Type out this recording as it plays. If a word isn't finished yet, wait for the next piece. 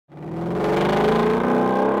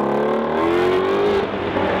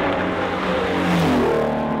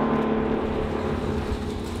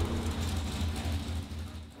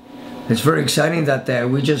It's very exciting that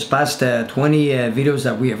we just passed 20 videos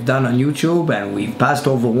that we have done on YouTube, and we've passed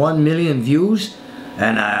over 1 million views.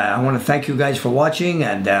 And I want to thank you guys for watching,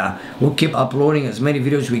 and we'll keep uploading as many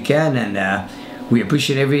videos as we can, and we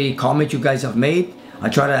appreciate every comment you guys have made. I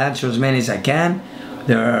try to answer as many as I can.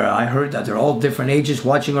 I heard that they're all different ages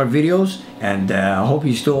watching our videos, and I hope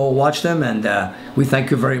you still all watch them, and we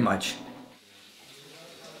thank you very much.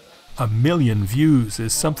 1 million views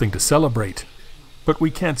is something to celebrate, but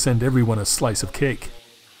we can't send everyone a slice of cake.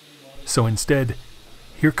 So instead,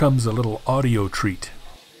 here comes a little audio treat.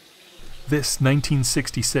 This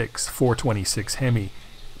 1966 426 HEMI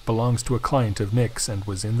belongs to a client of Nick's and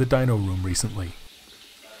was in the dyno room recently.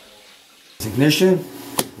 Ignition,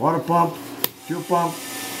 water pump, fuel pump,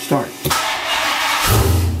 start.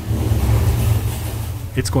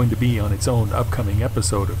 It's going to be on its own upcoming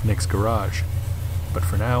episode of Nick's Garage, but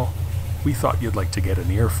for now, we thought you'd like to get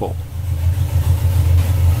an earful.